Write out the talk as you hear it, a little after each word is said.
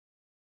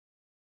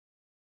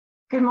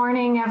Good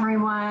morning,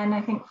 everyone.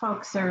 I think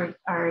folks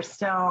are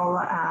still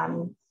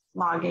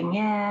logging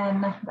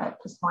in,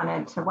 but just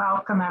wanted to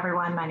welcome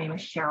everyone. My name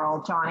is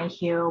Cheryl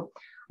Donahue.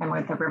 I'm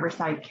with the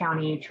Riverside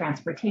County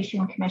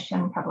Transportation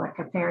Commission, Public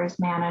Affairs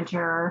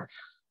Manager.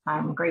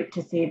 Great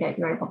to see that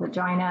you're able to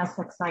join us.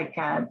 Looks like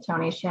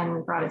Tony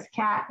Shin brought his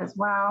cat as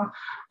well.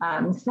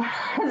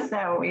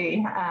 So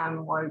we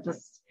will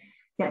just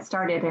get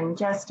started in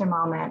just a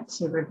moment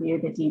to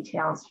review the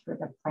details for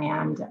the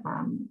planned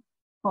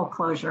full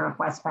closure of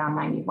Westbound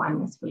 91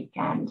 this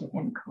weekend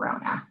in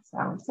Corona.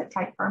 So sit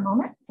tight for a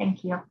moment.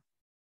 Thank you.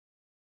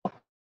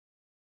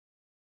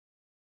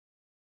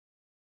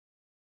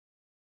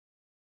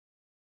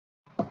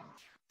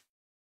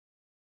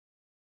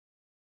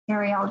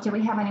 Ariel, do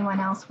we have anyone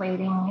else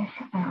waiting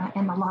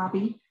in the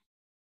lobby?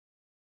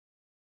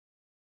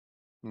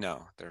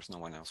 No, there's no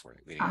one else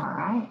waiting. All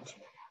right.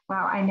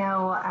 Well, I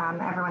know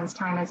everyone's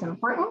time is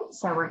important,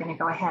 so we're going to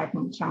go ahead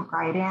and jump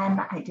right in.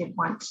 I did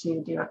want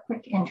to do a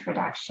quick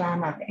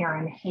introduction of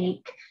Erin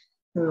Hake,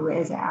 who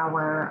is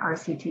our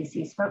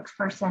RCTC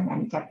spokesperson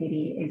and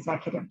Deputy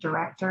Executive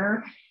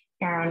Director.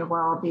 Erin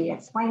will be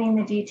explaining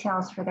the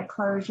details for the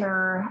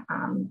closure.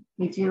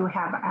 We do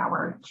have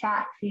our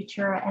chat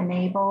feature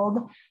enabled,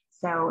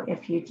 so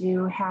if you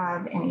do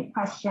have any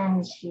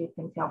questions, you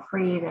can feel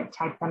free to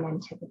type them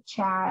into the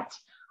chat.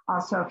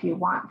 Also, if you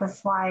want the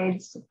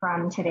slides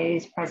from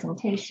today's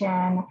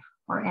presentation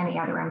or any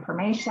other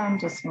information,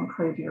 just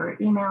include your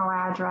email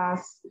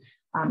address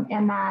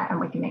in that,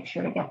 and we can make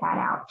sure to get that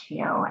out to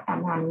you.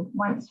 And then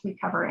once we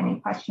cover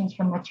any questions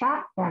from the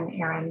chat, then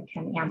Erin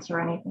can answer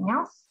anything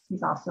else.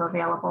 He's also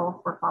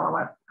available for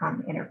follow-up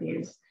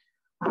interviews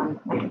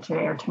later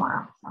today or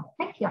tomorrow. So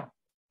thank you.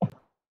 All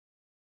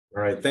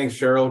right, thanks,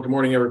 Cheryl. Good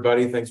morning,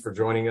 everybody. Thanks for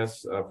joining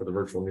us for the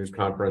virtual news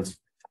conference.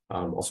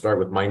 I'll start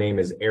with my name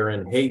is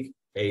Erin Hake.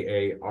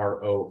 Aaron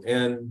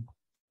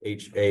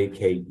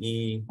Hake.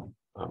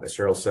 As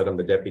Cheryl said, I'm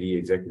the Deputy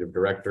Executive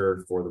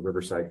Director for the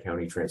Riverside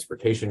County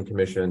Transportation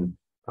Commission,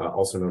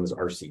 also known as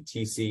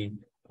RCTC.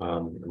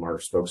 I'm our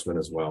spokesman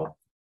as well.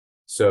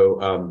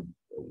 So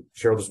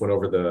Cheryl just went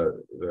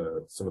over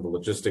some of the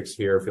logistics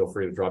here. Feel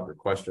free to drop your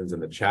questions in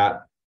the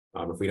chat.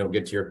 If we don't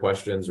get to your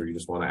questions or you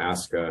just want to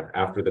ask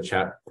after the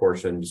chat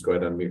portion, just go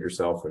ahead and unmute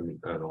yourself and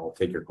I'll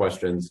take your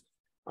questions.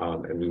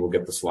 And we will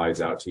get the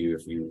slides out to you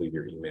if you leave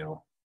your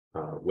email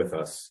with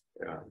us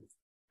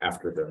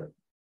after the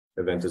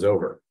event is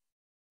over.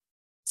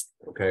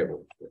 Okay, we're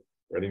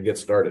ready to get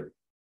started.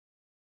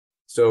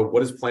 So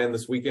what is planned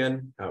this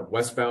weekend?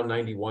 Westbound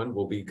 91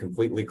 will be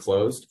completely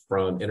closed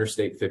from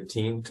Interstate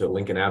 15 to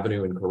Lincoln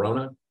Avenue in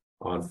Corona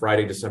on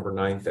Friday, December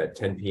 9th at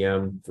 10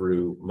 p.m.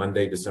 through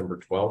Monday, December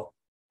 12th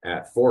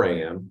at 4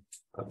 a.m.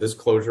 This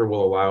closure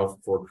will allow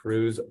for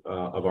crews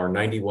of our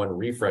 91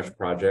 refresh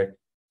project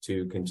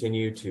to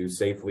continue to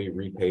safely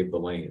repave the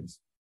lanes.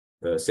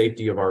 The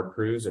safety of our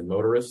crews and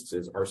motorists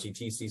is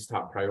RCTC's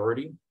top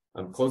priority.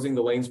 Closing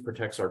the lanes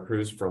protects our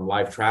crews from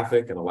live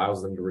traffic and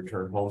allows them to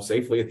return home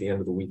safely at the end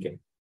of the weekend.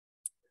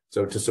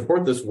 So to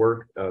support this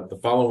work, the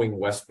following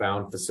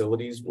westbound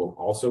facilities will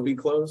also be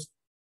closed: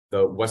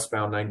 the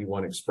Westbound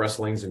 91 express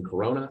lanes in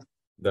Corona,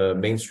 the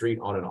Main Street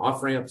on and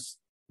off ramps,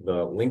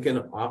 the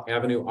Lincoln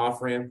Avenue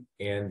off ramp,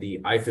 and the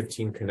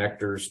I-15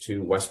 connectors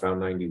to Westbound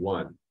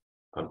 91.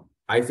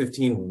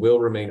 I-15 will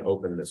remain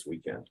open this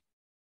weekend.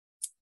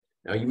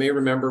 Now, you may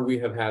remember we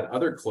have had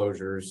other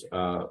closures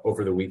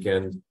over the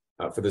weekend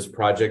for this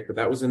project, but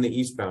that was in the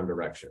eastbound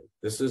direction.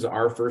 This is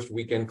our first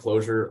weekend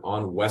closure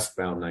on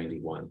Westbound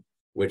 91,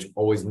 which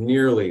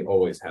nearly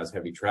always has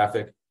heavy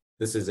traffic.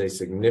 This is a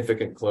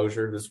significant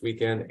closure this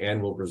weekend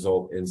and will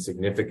result in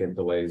significant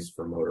delays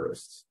for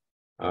motorists.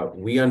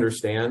 We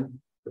understand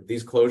that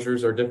these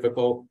closures are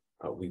difficult.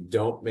 We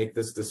don't make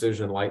this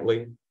decision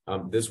lightly.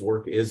 This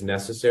work is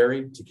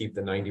necessary to keep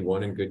the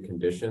 91 in good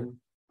condition.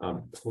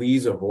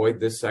 Please avoid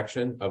this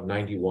section of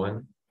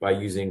 91 by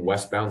using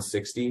westbound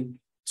 60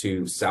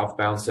 to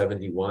southbound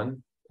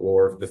 71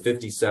 or the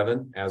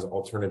 57 as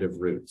alternative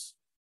routes.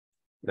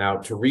 Now,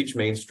 to reach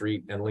Main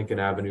Street and Lincoln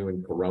Avenue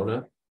in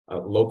Corona,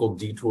 local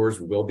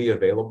detours will be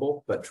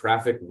available, but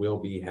traffic will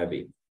be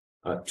heavy.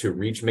 To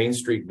reach Main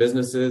Street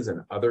businesses and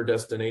other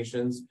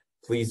destinations,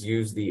 please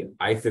use the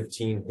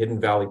I-15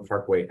 Hidden Valley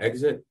Parkway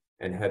exit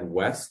and head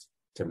west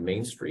to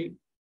Main Street.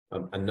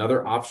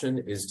 Another option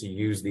is to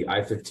use the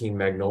I-15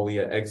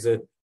 Magnolia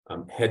exit,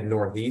 head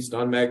northeast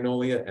on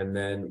Magnolia, and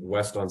then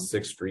west on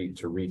 6th Street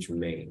to reach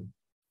Main.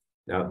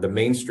 Now, the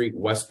Main Street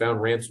westbound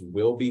ramps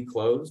will be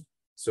closed.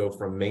 So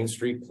from Main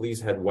Street,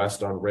 please head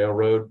west on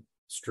Railroad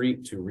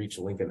Street to reach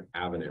Lincoln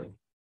Avenue.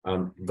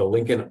 The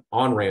Lincoln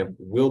on-ramp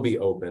will be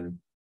open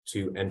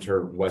to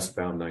enter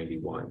Westbound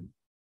 91.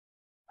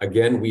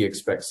 Again, we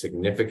expect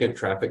significant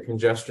traffic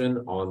congestion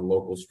on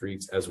local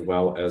streets as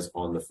well as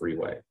on the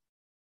freeway.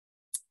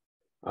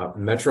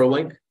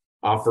 Metrolink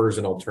offers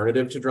an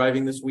alternative to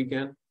driving this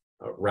weekend.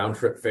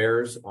 Round-trip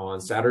fares on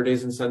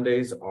Saturdays and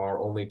Sundays are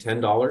only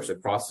 $10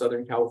 across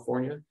Southern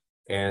California,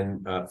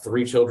 and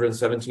 3 children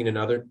 17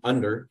 and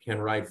under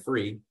can ride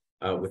free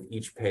with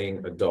each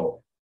paying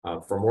adult.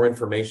 For more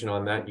information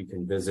on that, you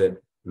can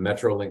visit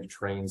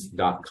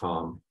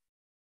metrolinktrains.com.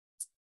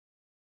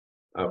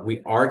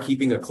 We are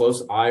keeping a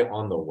close eye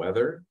on the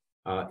weather.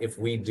 If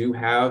we do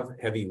have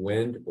heavy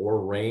wind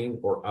or rain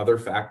or other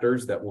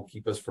factors that will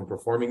keep us from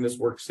performing this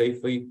work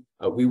safely,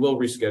 we will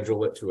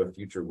reschedule it to a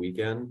future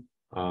weekend.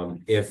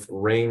 If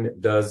rain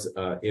does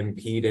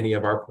impede any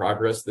of our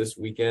progress this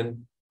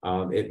weekend,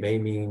 it may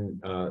mean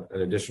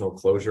an additional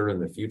closure in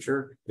the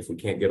future if we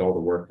can't get all the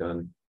work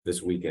done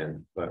this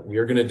weekend. But we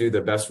are going to do the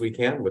best we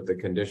can with the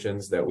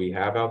conditions that we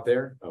have out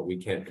there. We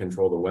can't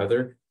control the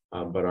weather,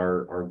 but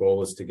our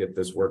goal is to get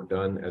this work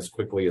done as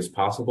quickly as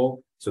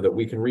possible so that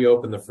we can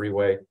reopen the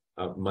freeway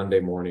Monday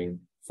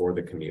morning for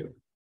the commute.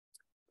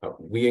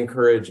 We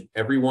encourage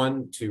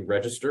everyone to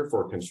register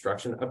for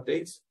construction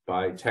updates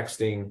by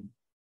texting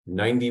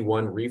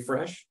 91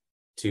 refresh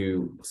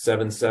to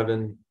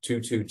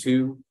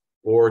 77222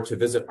 or to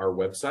visit our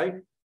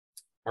website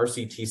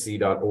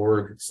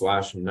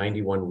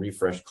rctc.org/91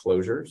 refresh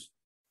closures.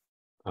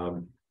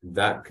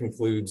 That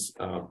concludes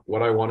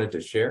what I wanted to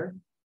share,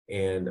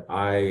 and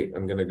I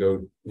am going to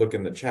go look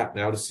in the chat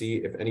now to see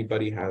if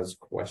anybody has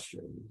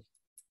questions.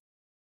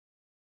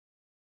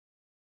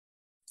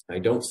 I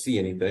don't see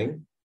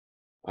anything.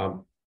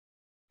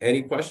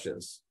 Any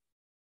questions?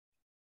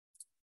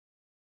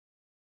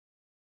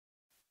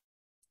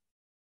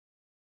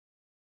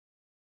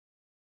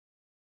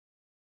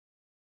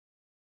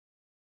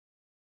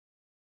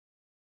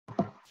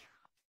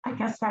 I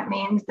guess that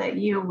means that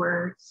you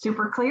were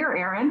super clear,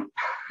 Aaron.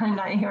 I'm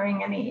not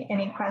hearing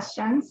any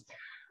questions.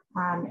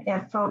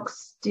 If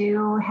folks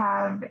do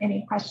have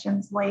any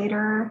questions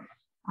later,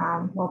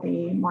 we'll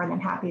be more than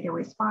happy to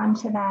respond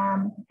to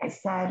them. Like I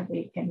said,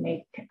 we can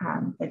make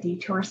the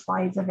detour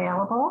slides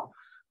available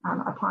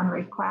upon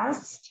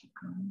request.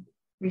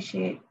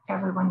 Appreciate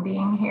everyone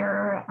being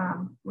here.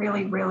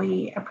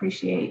 Really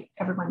appreciate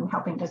everyone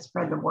helping to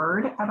spread the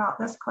word about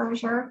this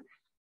closure.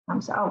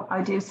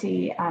 I do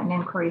see an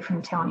inquiry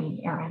from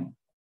Tony, Aaron.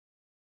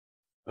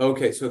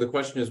 Okay, so the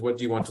question is, what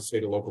do you want to say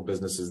to local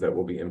businesses that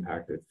will be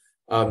impacted?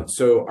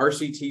 So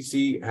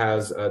RCTC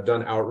has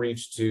done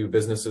outreach to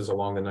businesses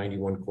along the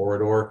 91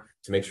 corridor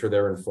to make sure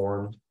they're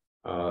informed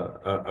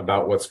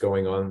about what's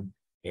going on.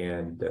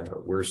 And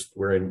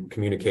we're in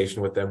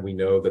communication with them. We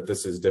know that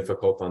this is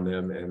difficult on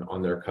them and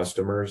on their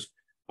customers.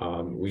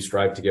 We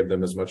strive to give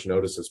them as much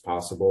notice as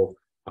possible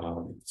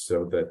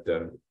so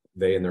that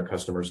they and their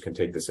customers can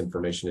take this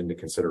information into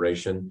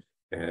consideration.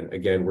 And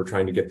again, we're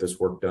trying to get this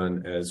work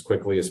done as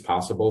quickly as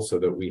possible so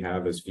that we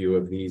have as few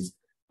of these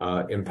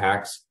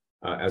impacts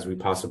as we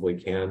possibly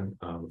can.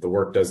 The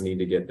work does need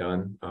to get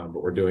done, but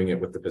we're doing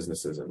it with the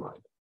businesses in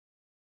mind.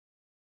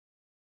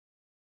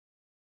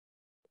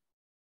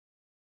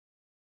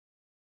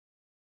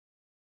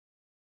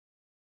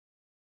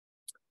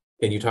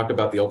 Can you talk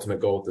about the ultimate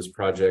goal of this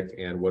project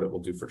and what it will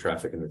do for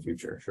traffic in the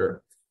future?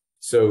 Sure.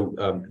 So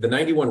the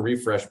 91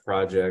 Refresh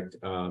project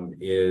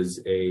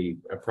is a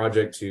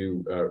project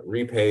to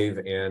repave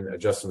and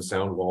adjust some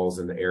sound walls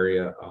in the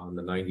area on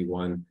the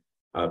 91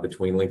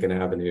 between Lincoln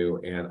Avenue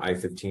and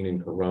I-15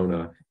 in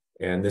Corona.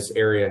 And this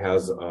area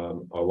has a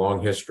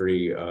long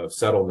history of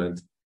settlement,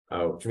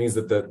 which means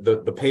that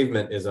the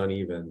pavement is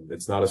uneven.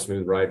 It's not a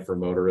smooth ride for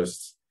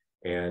motorists.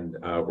 And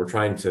we're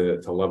trying to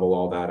level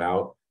all that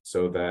out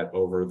so that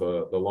over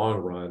the long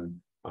run,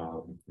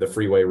 the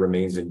freeway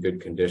remains in good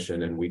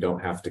condition and we don't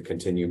have to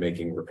continue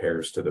making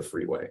repairs to the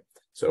freeway.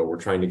 So we're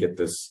trying to get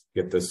this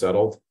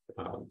settled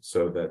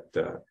so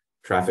that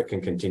traffic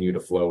can continue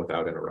to flow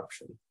without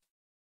interruption.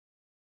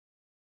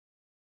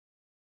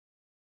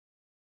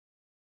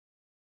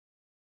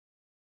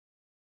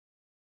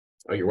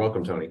 Oh, you're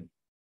welcome, Tony.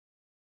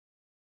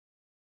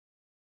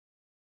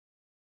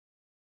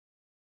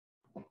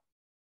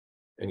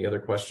 Any other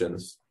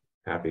questions?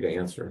 Happy to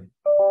answer.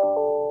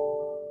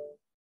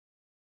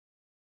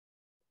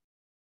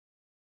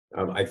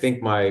 I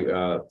think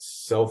my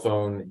cell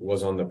phone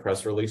was on the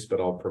press release,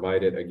 but I'll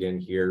provide it again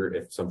here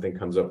if something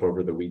comes up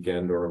over the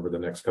weekend or over the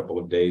next couple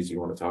of days you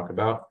want to talk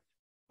about.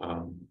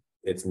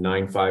 It's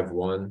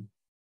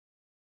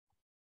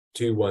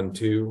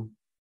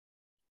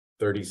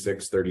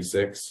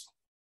 951-212-3636.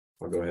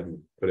 I'll go ahead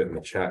and put it in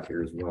the chat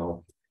here as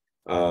well.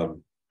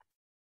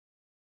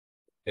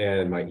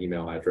 And my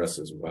email address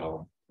as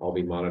well. I'll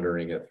be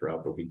monitoring it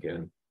throughout the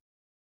weekend.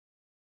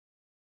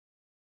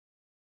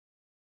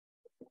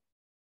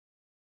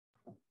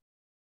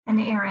 And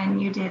Aaron,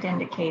 you did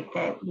indicate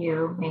that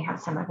you may have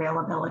some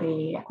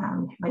availability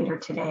later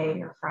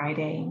today or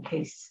Friday in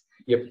case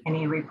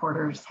any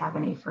reporters have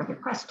any further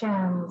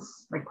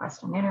questions,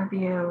 request an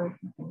interview,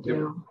 you can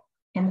do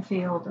in the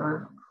field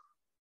or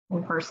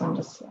in person,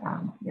 just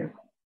your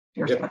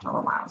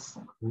schedule allows.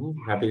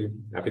 Happy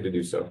to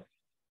do so.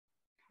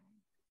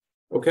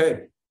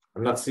 Okay,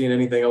 I'm not seeing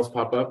anything else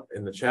pop up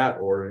in the chat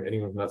or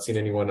anyone's not seen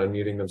anyone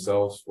unmuting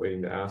themselves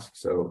waiting to ask.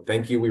 So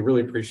thank you. We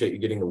really appreciate you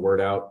getting the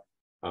word out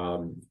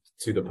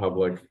to the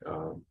public.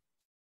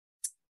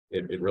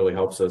 It really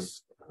helps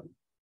us,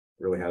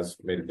 really has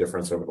made a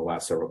difference over the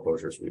last several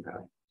closures we've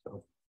had.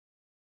 So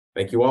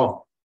thank you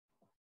all.